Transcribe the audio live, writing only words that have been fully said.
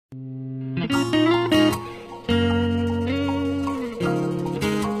हंस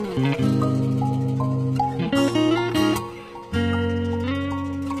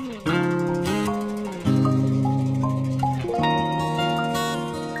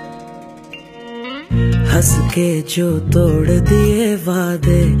के जो तोड़ दिए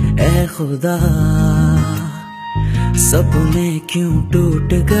वादे ऐ खुदा, सपने क्यों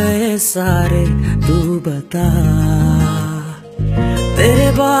टूट गए सारे तू बता। तेरे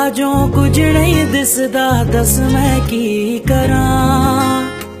बाजों कुछ नहीं दिसदा, दस मैं की करा।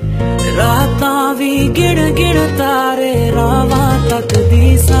 रातां भी गिण गिण तारे रावां तक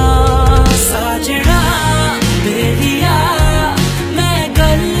दी सा। साजना बेलिया मैं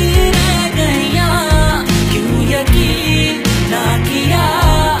गली रह गईया, क्यों यकीन ना किया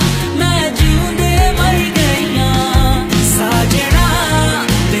मैं जिऊंदे मर गईया। साजना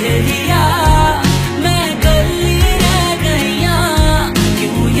बेलिया मैं गली रह गईया,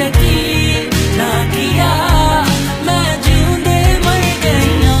 क्यों यकीन ना किया मैं जिऊंदे मर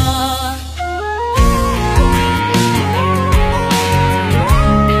गईया।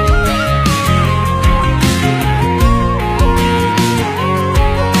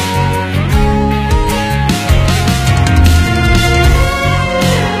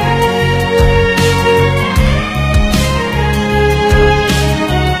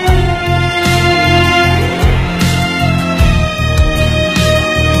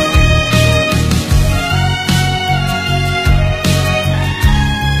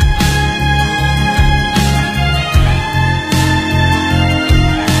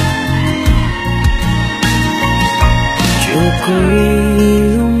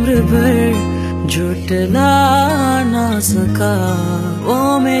 कोई उम्र भर झुठला ना सका, वो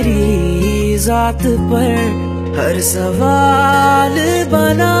मेरी जात पर हर सवाल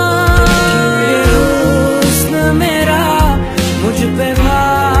बना। ये हुस्न मेरा मुझ पे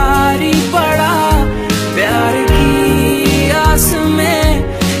भारी पड़ा, प्यार की आस में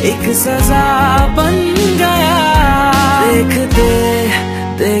एक सजा बन गया। देखते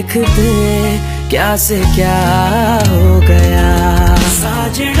देखते क्या से क्या हो गया।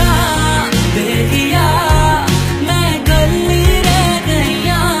 साजना बेलिया मैं गली रह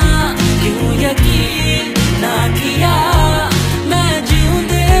गईया, क्यों यकीन ना किया मैं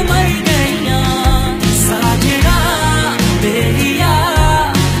जिऊंदे मर गईया। साजना बेलिया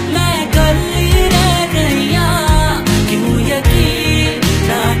मैं गली रह गईया, क्यों यकीन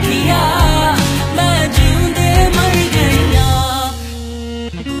ना किया मैं जिऊंदे मर गईया।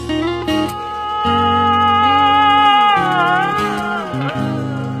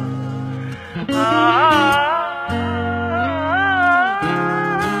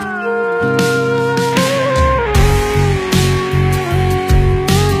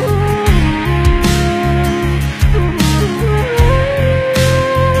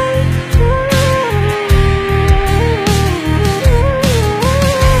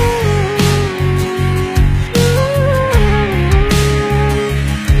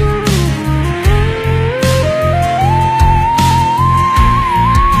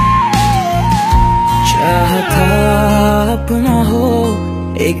 अपना हो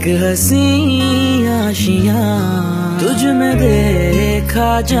एक हसी आशियां, तुझ में देखा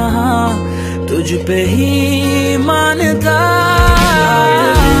जहां तुझ पे ही मानता।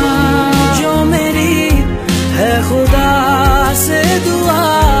 जो मेरी है खुदा से दुआ,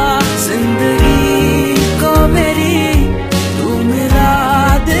 जिंदगी को मेरी तू मिला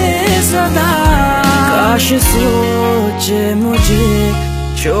दे सदा। काश सोचे मुझे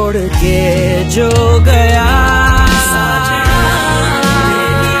छोड़ के जो गया।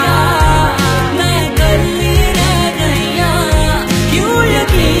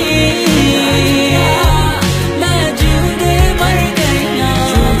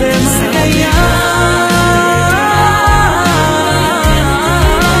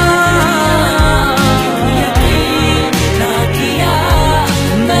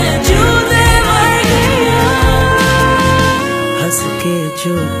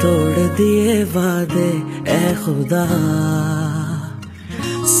 जो तोड़ दिए वादे ऐ खुदा,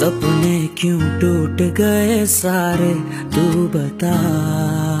 सपने क्यों टूट गए सारे तू बता।